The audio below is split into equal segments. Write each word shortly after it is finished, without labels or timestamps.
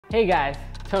Hey guys,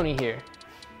 Tony here,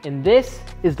 and this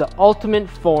is the ultimate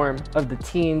form of the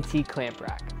TNT Clamp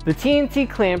Rack. The TNT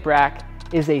Clamp Rack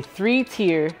is a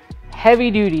 3-tier,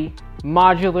 heavy-duty,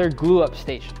 modular glue-up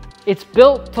station. It's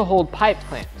built to hold pipe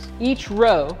clamps. Each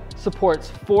row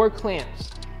supports 4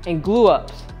 clamps and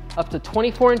glue-ups up to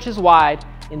 24 inches wide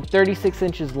and 36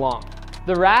 inches long.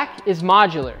 The rack is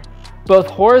modular, both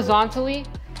horizontally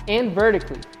and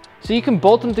vertically, so you can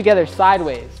bolt them together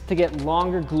sideways to get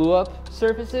longer glue-up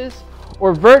surfaces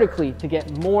or vertically to get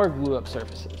more glue-up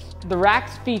surfaces. The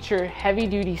racks feature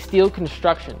heavy-duty steel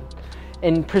construction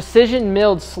and precision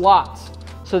milled slots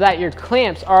so that your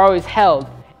clamps are always held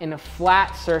in a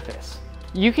flat surface.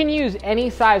 You can use any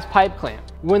size pipe clamp.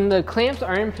 When the clamps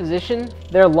are in position,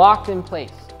 they're locked in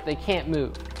place. They can't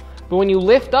move. But when you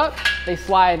lift up, they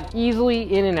slide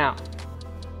easily in and out.